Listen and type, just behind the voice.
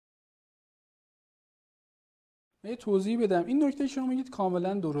یه توضیح بدم. این نکته که شما میگید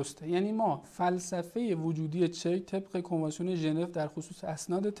کاملا درسته. یعنی ما فلسفه وجودی چک طبق کنوانسیون ژنو در خصوص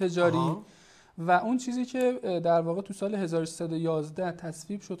اسناد تجاری و اون چیزی که در واقع تو سال 1311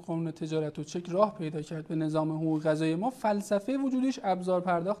 تصویب شد، قانون تجارت و چک راه پیدا کرد به نظام حقوق قضایی ما، فلسفه وجودیش ابزار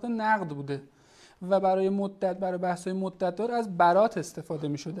پرداخت نقد بوده و برای بحث‌های مدت‌دار از برات استفاده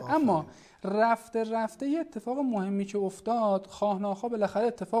می‌شده. اما رفته یه اتفاق مهمی که افتاد، خواه ناخواه بالاخره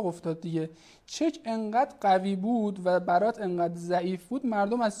اتفاق افتاد دیگه. چک انقدر قوی بود و برات انقدر ضعیف بود،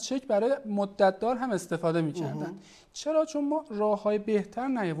 مردم از چک برای مدت‌دار هم استفاده می‌کردن. چرا؟ چون ما راه‌های بهتر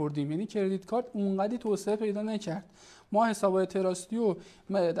نیاوردیم. یعنی کردیت کارت اونقدی توسعه پیدا نکرد. ما حسابای تراستی و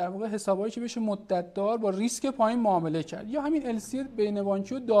در واقع حسابایی که بشه مدت دار با ریسک پایین معامله کرد، یا همین السی بین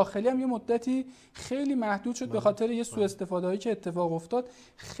بانکی و داخلی هم یه مدتی خیلی محدود شد به خاطر یه سوء استفاده‌ای که اتفاق افتاد.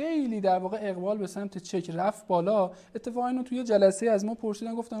 خیلی در واقع اقبال به سمت چک رفت بالا. اتفاقا اینو توی جلسه از ما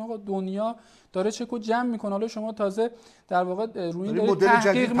پرسیدن، گفتن آقا دنیا داره چکو جمع میکنه، حالا شما تازه در واقع روی این دارید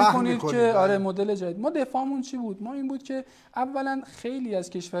تحقیق میکنید که آره مدل جدید. ما دفاعمون چی بود؟ ما این بود که اولا خیلی از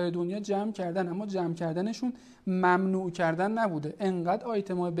کشورهای دنیا جمع کردن، اما جمع کردنشون ممنوع کردن نبوده، انقدر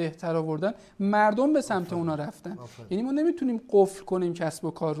آیتم‌های بهتر آوردن مردم به سمت اونا رفتن. یعنی ما نمیتونیم قفل کنیم کسب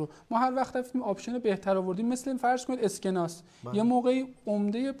و کار رو. ما هر وقت رفتیم آپشن بهتر آوردیم، مثل فرض کنید اسکناس. یه موقعی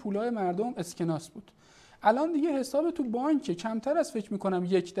عمده پولای مردم اسکناس بود. الان دیگه حساب تو بانک کمتر از فکر میکنم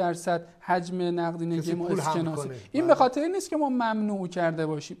 1% حجم نقدینگی ما اسکناسه. این به خاطر نیست که ما ممنوع کرده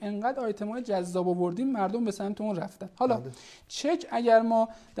باشیم، انقدر آیتم‌های جذاب آوردیم مردم به سمت اون رفتن. حالا چک اگر ما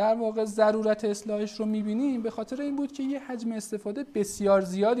در واقع ضرورت اصلاحش رو میبینیم، به خاطر این بود که یه حجم استفاده بسیار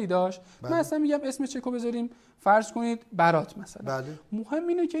زیادی داشت. من اصلا میگم اسم چکو بذاریم فرض کنید برات مثلا. مهم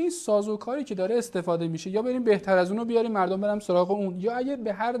اینه که این سازوکاری که داره استفاده میشه، یا بریم بهتر از اونو بیاریم مردم برن سراغ اون، یا اگه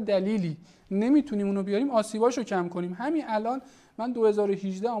به هر دلیلی نمیتونیم اونو بیاریم آسیباشو کم کنیم. همین الان من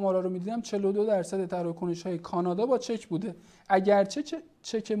 2018 آمارا رو میدیدم 42% تراکنش‌های کانادا با چک بوده. اگرچه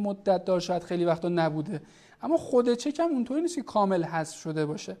چک مدت دار شاید خیلی وقتا نبوده، اما خود چک هم اونطوری نیست که کامل حذف شده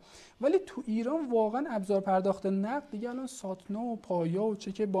باشه. ولی تو ایران واقعا ابزار پرداخت نقد دیگه الان ساتنا و پایا و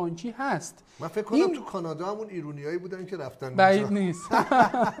چک بانکی هست. من فکر کنم تو کانادا همون ایرونیایی بودن که رفتن بعید نیست.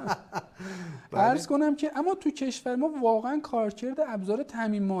 عرض کنم که اما تو کشور ما واقعا کارکرد ابزار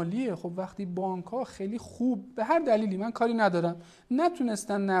تامین مالیه. خب وقتی بانک‌ها خیلی خوب به هر دلیلی، من کاری ندارم،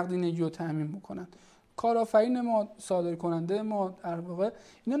 نتونستن نقدینگی رو تامین بکنن، کارآفرین ما، صادر کننده ما در واقع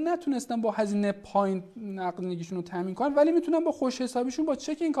اینا نتونستن با هزینه پایین نقدینگیشون رو تامین کنن، ولی میتونن با خوش حسابیشون با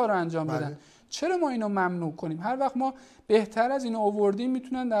چک این کار رو انجام بدن. چرا ما اینو ممنوع کنیم؟ هر وقت ما بهتر از اینو آوردیم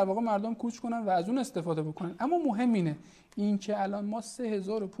میتونن در واقع مردم کوچ کنن و از اون استفاده بکنن. اما مهم این که الان ما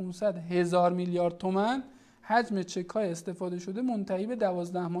 3500 میلیارد تومان حجم چک‌های استفاده شده منتهی به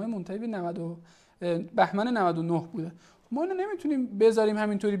 12 ماه منتهی به بهمن 99 بوده. ما اینو نمیتونیم بذاریم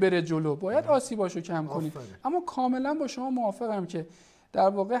همینطوری بره جلو، باید آسیباشو کم کنیم. اما کاملا با شما موافقم که در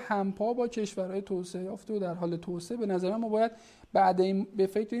واقع همپا با کشورهای توسعه یافته و در حال توسعه، به نظر من ما باید بعد این به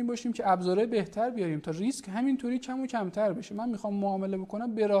فکر این باشیم که ابزارهای بهتر بیاریم تا ریسک همینطوری کم و کمتر بشه. من میخوام معامله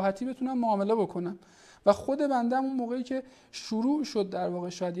بکنم به راحتی بتونم معامله بکنم و خود بندم اون موقعی که شروع شد در واقع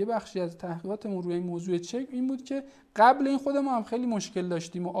شاید یه بخشی از تحقیقاتمون روی این موضوع چک این بود که قبل این خود ما هم خیلی مشکل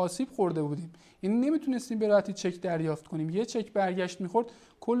داشتیم و آسیب خورده بودیم. یعنی نمیتونستیم به راحتی چک دریافت کنیم. یه چک برگشت میخورد،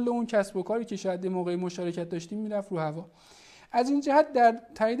 کل اون کسب و کاری که شاید موقعی مشارکت داشتیم میرفت رو هوا. از این جهت در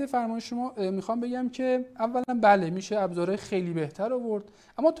تایید فرمایش شما میخوام بگم که اولا بله میشه ابزارهای خیلی بهتر آورد،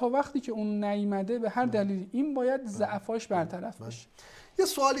 اما تا وقتی که اون نیامده به هر دلیلی این باید ضعفاش برطرف بشه. یه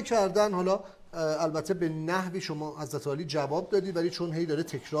سوالی کردن، حالا البته به نحوی شما حضرت عالی جواب دادی، ولی چون هی داره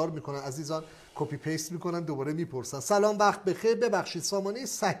تکرار میکنن عزیزان کپی پیست میکنن دوباره میپرسن. سلام، وقت بخیر، ببخشید سامانه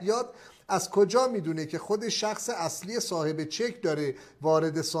صیاد از کجا میدونه که خود شخص اصلی صاحب چک داره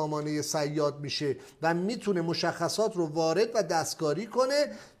وارد سامانه صیاد میشه و میتونه مشخصات رو وارد و دستکاری کنه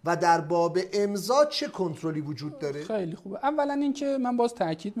و در باب امضا چه کنترلی وجود داره؟ خیلی خوبه. اولا اینکه من باز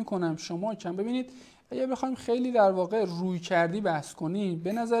تاکید میکنم شما کم ببینید، اگه بخوایم خیلی در واقع روی کردی بحث کنیم،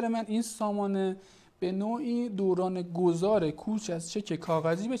 به نظر من این سامانه به نوعی دوران گذار کوچ از چک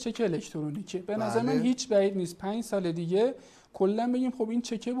کاغذی به چک الکترونیکی. به نظر من هیچ بعید نیست 5 سال دیگه کلا بگیم خب این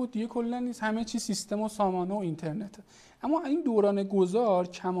چکه بود دیگه، کلا نیست، همه چی سیستم و سامانه و اینترنت. اما این دوران گذار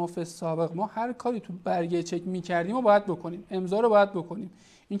کماف سابق ما هر کاری تو برگه چک می‌کردیم و باید بکنیم، امضا رو باید بکنیم.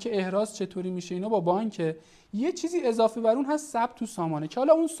 اینکه احراز چطوری میشه اینا با بانک. یه چیزی اضافه بر اون هست ثبت تو سامانه، که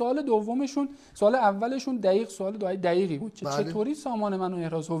حالا اون سوال دومشون، سوال اولشون دقیق سوال دقیقی بود که چطوری سامانه منو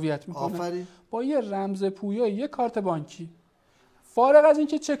احراز هویت میکنه. با یه رمز پویا یه کارت بانکی، فارغ از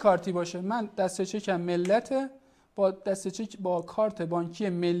اینکه چه کارتی باشه. من دسته چکم ملته، با دسته چک با کارت بانکی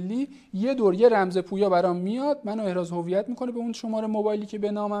ملی یه دور یه رمز پویا برام میاد، منو احراز هویت میکنه به اون شماره موبایلی که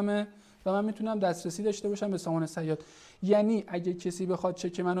به ناممه و من میتونم دسترسی داشته باشم به سامان صیاد. یعنی اگه کسی بخواد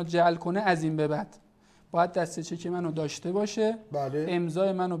چک منو جعل کنه از این به بعد باید دسته چک منو داشته باشه، بله.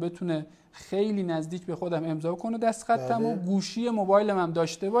 امضای منو بتونه خیلی نزدیک به خودم امضا کنه دست خطم، بله. و گوشی موبایلم هم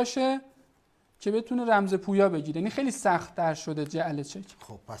داشته باشه که بتونه رمز پویا بگیره. یعنی خیلی سخت تر شده جعل چک.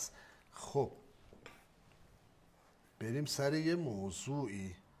 خب پس بریم سر یه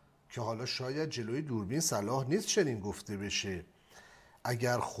موضوعی که حالا شاید جلوی دوربین صلاح نیست چنین گفته بشه.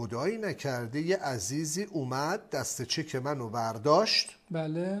 اگر خدایی نکرده یه عزیزی اومد دسته چک منو برداشت،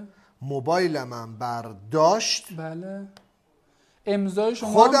 بله، موبایلم هم برداشت، بله، امضای شما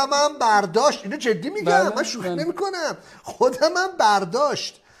خودم هم برداشت، اینو جدی میگم، بله. من شوخی نمی کنم، خودم هم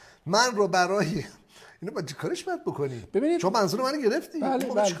برداشت، من رو برای اینو با کارش باید بکنی. ببینید، چون منظور منو گرفتی.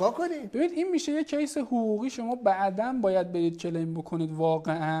 بله. چیکار کنی؟ ببینید این میشه یه کیس حقوقی، شما بعداً باید برید کلیم بکنید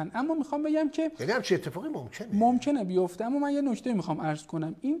واقعاً. اما میخوام بگم که یعنی همچین اتفاقی ممکنه بیفته. اما من یه نکته میخوام عرض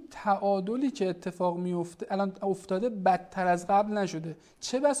کنم، این تعادلی که اتفاق میفته الان افتاده بدتر از قبل نشده،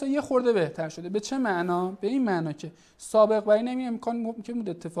 چه بسا یه خورده بهتر شده. به چه معنا؟ به این معنا که سابق برای نمی امکان که بود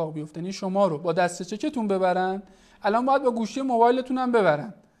اتفاق بیفته، یعنی شما رو با دسته چکتون ببرن، الان باید با گوشی موبایلتون هم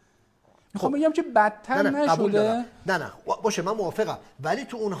ببرن. میخوام بگم که بدتر نشده. نه باشه، من موافقم، ولی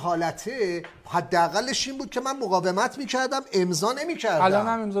تو اون حالته حداقلش این بود که من مقاومت میکردم، امضا نمیکردم. الان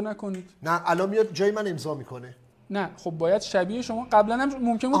هم امضا نکنید. نه الان میاد جای من امضا میکنه. نه خب باید شبیه شما قبلا هم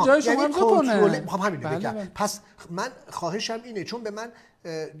ممکن بود جای شما امضا کنه. میخوام همین بگم. پس من خواهشم اینه، چون به من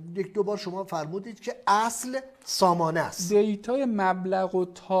یک دو بار شما فرمودید که اصل سامانه است، دیتای مبلغ و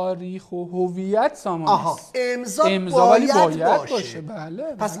تاریخ و هویت سامانه است. امضا باید باشه. بله.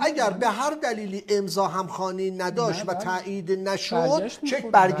 پس اگر به هر دلیلی امضا همخوانی نداشت و تایید نشد، چک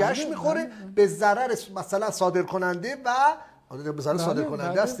برگشت میخوره به ضرر مثلا صادر کننده و به ضرر صادر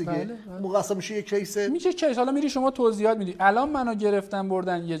کننده است دیگه. موقع اصلا میشه یک کیس. حالا میری شما توضیحات میدی، الان منو گرفتن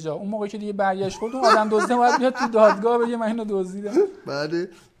بردن یه جا، اون موقع که دیگه برگشت خورد اون آدم دزده باید بیاد تو دادگاه بگه من اینو دزدیدم.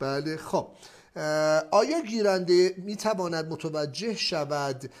 بله. خب آیا گیرنده میتواند متوجه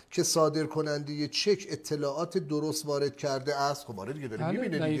شود که صادر کننده چک اطلاعات درست وارد کرده است؟ خب آره دیگه، داره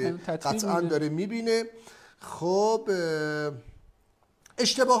میبینه دیگه، قطعا داره میبینه. خب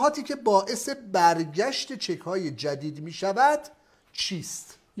اشتباهاتی که باعث برگشت چک‌های جدید میشود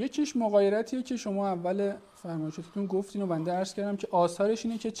چیست؟ یکیش مغایرتیه که شما اول فرمایشاتتون گفتین و بنده عرض کردم که آثارش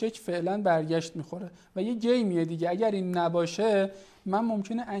اینه که چک فعلا برگشت میخوره و یه گیمیه دیگه. اگر این نباشه من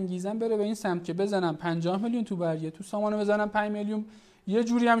ممکنه انگیزم بره به این سمت که بزنم 50 میلیون تو برگه، تو سامانه بزنم 5 میلیون، یه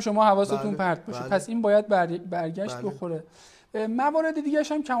جوری هم شما حواستون پرت باشه. پس این باید برگشت بخوره. موارد دیگه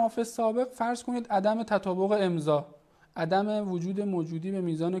هم کماف سابق، فرض کنید عدم تطابق امضا، عدم وجود موجودی به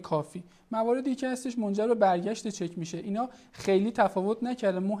میزان کافی، مواردی که هستش منجر به برگشت چک میشه. اینا خیلی تفاوت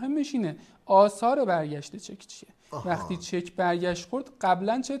نکرده. مهمش اینه آثار برگشت چک چیه. وقتی چک برگشت خورد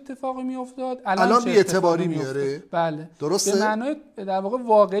قبلا چه اتفاقی میافتاد، الان بی‌اعتباری میاره. بله درسته، به معنای در واقع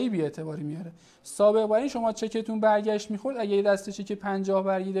واقعی بی‌اعتباری میاره. سابق برای شما چکتون برگشت میخورد، اگه یه دسته چک 50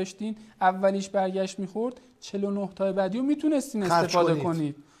 برگی داشتین اولیش برگشت میخورد، 49 تا بعدیو میتونستین استفاده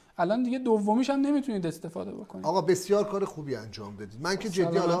کنید. الان دیگه دومیش هم نمیتونید استفاده بکنید. آقا بسیار کار خوبی انجام دادید. من که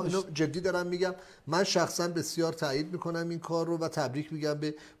جدی، حالا اینو جدی دارم میگم، من شخصا بسیار تایید میکنم این کار رو و تبریک میگم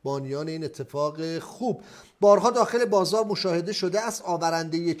به بانیان این اتفاق خوب. بارها داخل بازار مشاهده شده است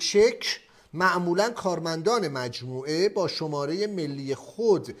آورنده چک، معمولا کارمندان مجموعه، با شماره ملی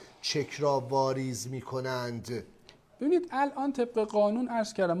خود چک را واریز میکنند. ببینید الان طبق قانون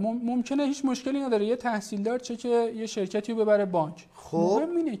عرض کردم ممکنه هیچ مشکلی نداره یه تحصیلدار چک یه شرکتی رو ببره بانک. خب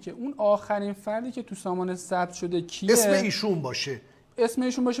مهم اینه که اون آخرین فردی که تو سامانه ثبت شده کیه، اسم ایشون باشه،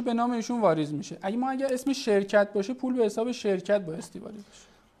 به نام ایشون واریز میشه. اگر اسم شرکت باشه پول به حساب شرکت بایستی واریز بشه.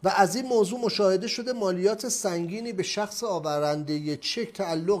 و از این موضوع مشاهده شده مالیات سنگینی به شخص آورنده چک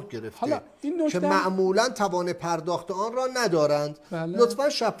تعلق گرفته که معمولا توان پرداخت آن را ندارند. لطفاً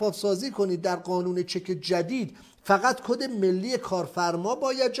شفاف سازی کنید در قانون چک جدید فقط کد ملی کارفرما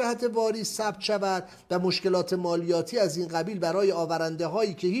باید جهت واریز ثبت شود و مشکلات مالیاتی از این قبیل برای آورنده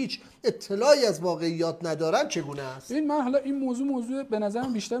هایی که هیچ اطلاعی از واقعیات ندارند چگونه است؟ ببین من حالا این موضوع به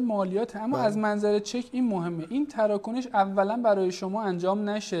نظرم بیشتر مالیات، اما از منظر چک این مهمه این تراکنش اولا برای شما انجام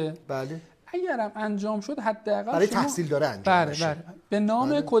نشه. بله. اگرم انجام شد حداقل برای تحصیل داره انجام بشه. به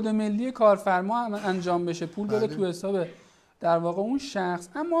نام کد ملی کارفرما هم انجام بشه، پول بره تو حساب در واقع اون شخص.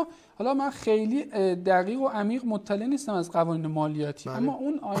 اما حالا من خیلی دقیق و عمیق مطلع نیستم از قوانین مالیاتی، اما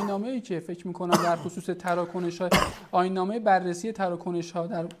اون آیین‌نامه‌ای که فکر می‌کنم در خصوص تراکنش‌ها، آیین‌نامه بررسی تراکنش‌ها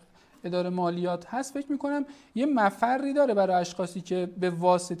در اداره مالیات هست، فکر می‌کنم یه مفری داره برای اشخاصی که به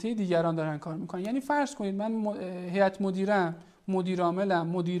واسطه دیگران دارن کار می‌کنن. یعنی فرض کنید من هیئت مدیرم، مدیر عاملم،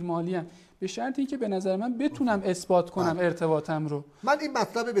 مدیر مالیم، به شرط اینکه به نظر من بتونم اثبات کنم ارتباطم رو. من این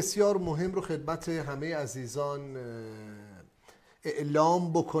مطلب بسیار مهم رو خدمت همه عزیزان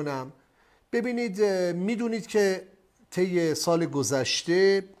اعلام بکنم. ببینید، میدونید که طی سال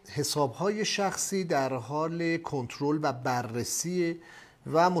گذشته حساب‌های شخصی در حال کنترل و بررسی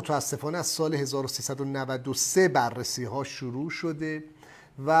و متاسفانه از سال 1393 بررسی‌ها شروع شده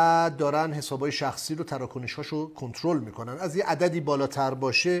و دارن حساب‌های شخصی رو تراکنش‌هاشو کنترل میکنن. از یه عددی بالاتر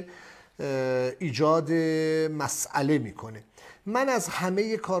باشه ایجاد مسئله میکنه. من از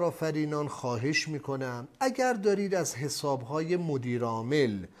همه کارآفرینان خواهش میکنم اگر دارید از حساب‌های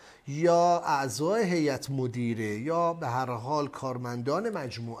مدیرعامل یا اعضای هیئت مدیره یا به هر حال کارمندان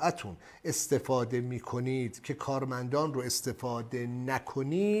مجموعتون استفاده میکنید که کارمندان رو استفاده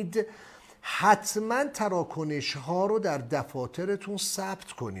نکنید، حتما تراکنش ها رو در دفاترتون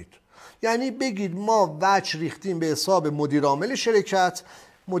ثبت کنید. یعنی بگید ما وجه ریختیم به حساب مدیرعامل شرکت،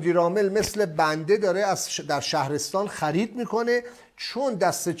 مدیرعامل مثل بنده داره در شهرستان خرید میکنه، چون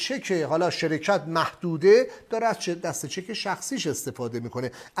دست چک حالا شرکت محدوده داره از دست چک شخصیش استفاده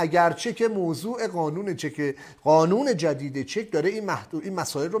میکنه. اگرچه که موضوع قانون جدید چک داره این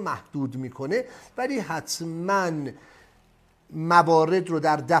مسائل رو محدود میکنه، ولی حتما موارد رو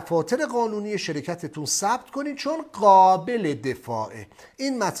در دفاتر قانونی شرکتتون ثبت کنید چون قابل دفاعه.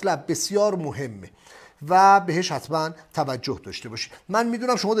 این مطلب بسیار مهمه و بهش حتما توجه داشته باشید. من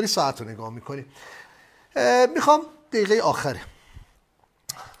میدونم شما داری ساعت رو نگاه میکنی. میخوام دقیقه آخره.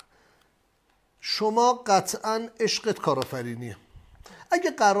 شما قطعا عشقت کارآفرینیه.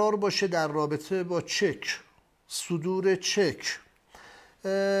 اگه قرار باشه در رابطه با چک، صدور چک،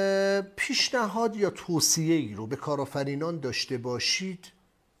 پیشنهاد یا توصیه‌ای رو به کارآفرینان داشته باشید،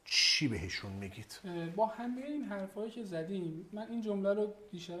 چی بهشون میگید؟ با همه این حرفایی که زدیم، من این جمله رو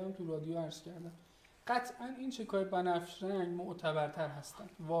دیشبم تو رادیو عرض کردم. قطعا این چکای بنفش رنگ معتبرتر هستن،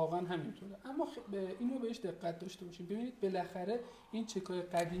 واقعا همینطوره، اما اینو بهش دقت داشته باشیم. ببینید بالاخره این چکای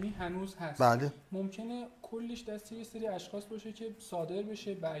قدیمی هنوز هست. بله. ممکنه کلش دست یه سری اشخاص باشه که صادر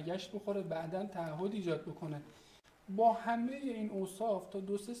بشه، برگشت بخوره، بعداً تعهد ایجاد بکنه. با همه این اوصاف تا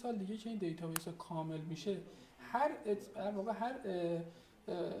 2-3 سال دیگه که این دیتابیس کامل میشه،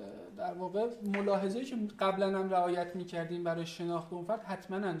 در واقع ملاحظه‌ای که قبلا هم رعایت می‌کردیم برای شناخت اون فرد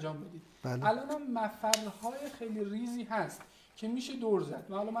حتما انجام بدید. بله. الان هم مفرهای خیلی ریزی هست که میشه دور زد.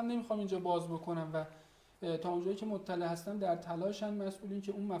 من نمیخوام اینجا باز بکنم و تا اونجایی که مطلع هستم در تلاشن مسئولین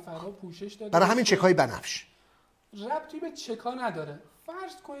که اون مفرها پوشش داده. برای همین چک‌های بنفش ربطی به چکا نداره.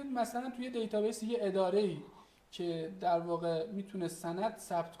 فرض کنید مثلا توی دیتابیس یه اداره‌ای که در واقع میتونه سند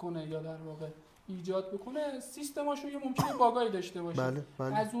ثبت کنه یا در واقع ایجاد بکنه، سیستماشو یه ممکنه باگایی داشته باشه.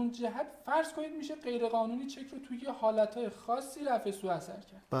 بله. از اون جهت فرض کنید میشه غیر قانونی چک رو توی حالتهای خاصی رفع سوء اثر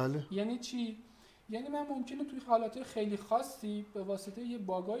کرد. بله. یعنی چی؟ یعنی من ممکنه توی حالتهای خیلی خاصی به واسطه یه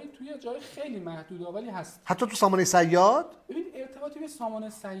باگایی توی جای خیلی محدود ولی هست. حتی تو سامانه صیاد؟ ببین ارتباطی به سامانه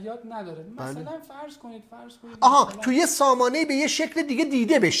صیاد نداره. مثلا فرض کنید توی سامانه به یه شکل دیگه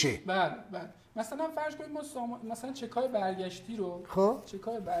دیده بشه. بله. مثلا فرض کنید ما مثلا چکای برگشتی رو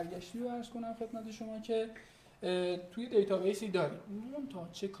عرض کنم خدمت شما که توی دیتابیسی داریم. تا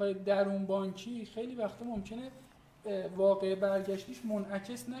چکای درون بانکی خیلی وقتا ممکنه واقع برگشتیش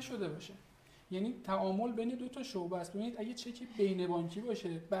منعکس نشده باشه. یعنی تعامل بین دو تا شعبه است. ببینید اگه چک بین بانکی باشه،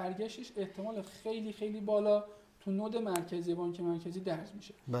 برگشتش احتمال خیلی خیلی بالا تو نود مرکزی بانک مرکزی درج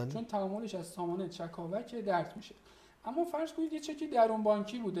میشه. چون تعاملش از سامانه چکاوک درج میشه. اما فرض کنید یه چکی درون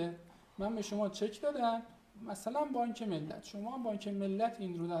بانکی بوده، من به شما چک دادم، مثلا بانک ملت، شما بانک ملت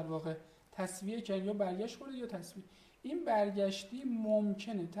این رو در واقع تسویه کردید یا برگشت کنید یا تسویه. این برگشتی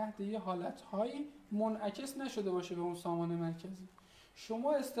ممکنه تحت یه حالت‌هایی منعکس نشده باشه به اون سامانه مرکزی.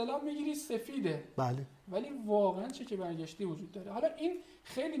 شما استلام میگیری سفیده. بله. ولی واقعا چک برگشتی وجود داره. حالا این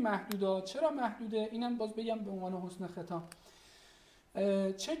خیلی محدوده. چرا محدوده؟ اینم باز بگم به عنوان حسن ختام.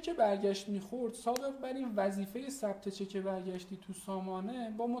 چک برگشت میخورد سابق بر این وظیفه ثبت چک برگشتی تو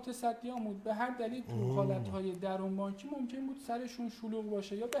سامانه با متصدیان بود. به هر دلیل تو حالتهای درون بانکی ممکن بود سرشون شلوغ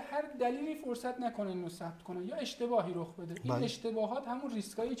باشه یا به هر دلیلی فرصت نکنن اینو ثبت کنن یا اشتباهی رخ بده. این اشتباهات همون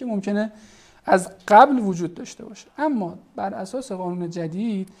ریسکایی که ممکنه از قبل وجود داشته باشه. اما بر اساس قانون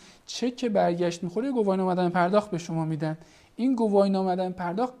جدید چک برگشت میخوره گواهینامه عدم پرداخت به شما میدن. این گواهینامه عدم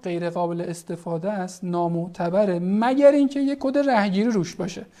پرداخت غیر قابل استفاده است، نامعتبره، مگر اینکه یک کد رهگیری روش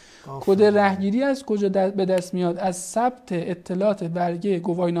باشه. کد رهگیری از کجا به دست میاد؟ از ثبت اطلاعات برگه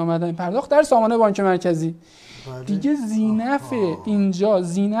گواهینامه عدم پرداخت در سامانه بانک مرکزی. دیگه زینف اینجا،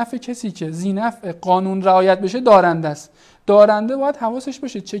 زینف کسی که زینف قانون رعایت بشه دارنده است. دارنده باید حواسش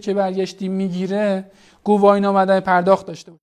باشه چک برگشتی میگیره گواهینامه عدم پرداخت داشته باشه.